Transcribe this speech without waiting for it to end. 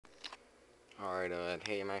Alright,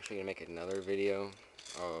 hey, I'm actually gonna make another video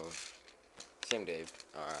of same day,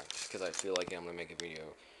 because I feel like I'm gonna make a video.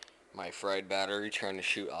 My fried battery trying to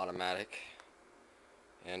shoot automatic,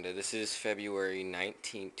 and this is February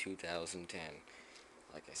 19th, 2010.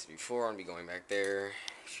 Like I said before, I'm gonna be going back there,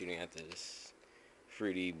 shooting at this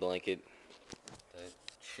fruity blanket that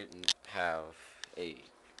shouldn't have a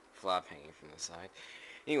flap hanging from the side.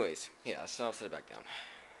 Anyways, yeah, so I'll set it back down.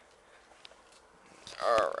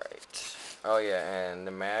 Alright. Oh yeah, and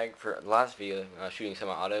the mag for the last video, shooting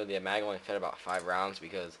semi-auto, the mag only fed about 5 rounds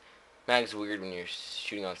because mag's weird when you're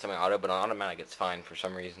shooting on semi-auto, but on automatic it's fine for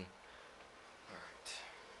some reason. Alright.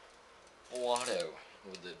 Full auto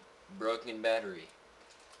with the broken battery.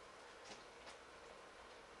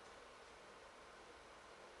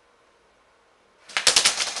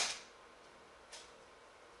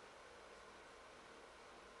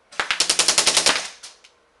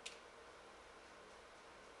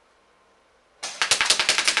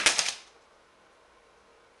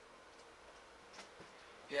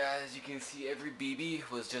 Yeah, as you can see, every BB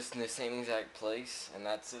was just in the same exact place, and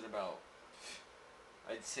that's at about,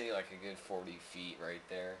 I'd say like a good 40 feet right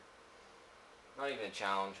there. Not even a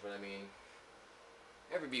challenge, but I mean,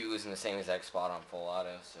 every BB was in the same exact spot on full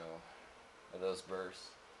auto, so, of those bursts.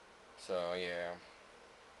 So, yeah.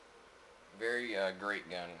 Very great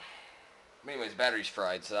gun. But anyways, battery's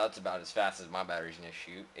fried, so that's about as fast as my battery's gonna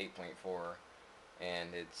shoot, 8.4,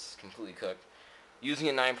 and it's completely cooked. Using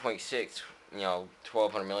a 9.6,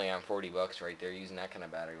 1200 milliamp, $40 right there. Using that kind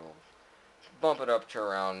of battery will bump it up to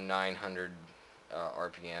around 900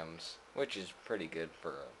 RPMs, which is pretty good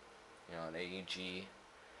for an AEG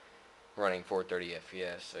running 430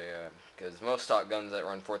 FPS. So yeah, because most stock guns that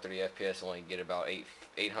run 430 FPS only get about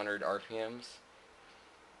 800 RPMs.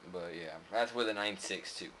 But yeah, that's with a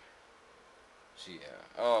 9.6 too. So yeah,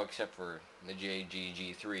 oh, except for the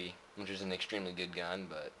G3, which is an extremely good gun,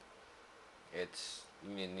 but it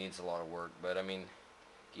needs a lot of work. But I mean,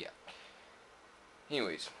 yeah.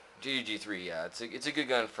 Anyways, G3, yeah, it's a good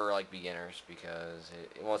gun for like beginners because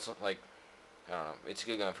well, it's like, I don't know, it's a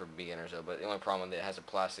good gun for beginners though. But the only problem with it has a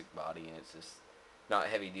plastic body and it's just not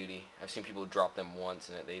heavy duty. I've seen people drop them once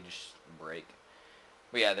and they just break.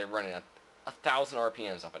 But yeah, they're running 1,000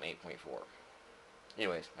 RPMs up at 8.4.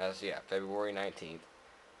 Anyways, that's February 19th.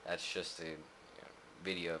 That's just a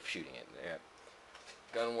video of shooting it. Yeah.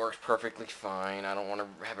 Gun works perfectly fine. I don't want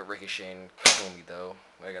to have it ricochet and kill me though.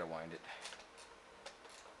 I gotta wind it.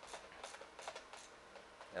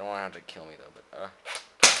 I don't want to have to kill me though, but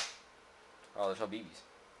oh, there's no BBs.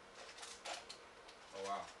 Oh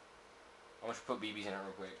wow. I want to put BBs in it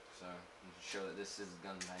real quick, so you can show that this is the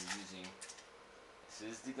gun that I'm using. This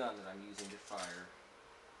is the gun that I'm using to fire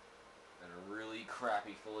at a really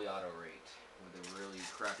crappy fully auto rate with a really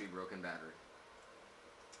crappy broken battery.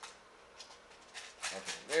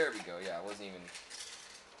 Okay, there we go. Yeah, I wasn't even.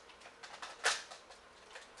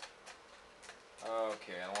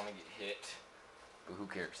 Okay, I don't want to get hit, but who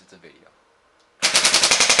cares? It's a video.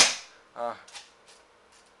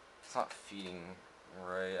 It's not feeding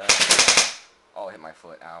right. Oh, I hit my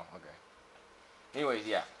foot. Ow. Okay. Anyways,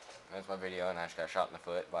 yeah, that's my video, and I just got shot in the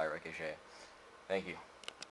foot by Ricochet. Thank you.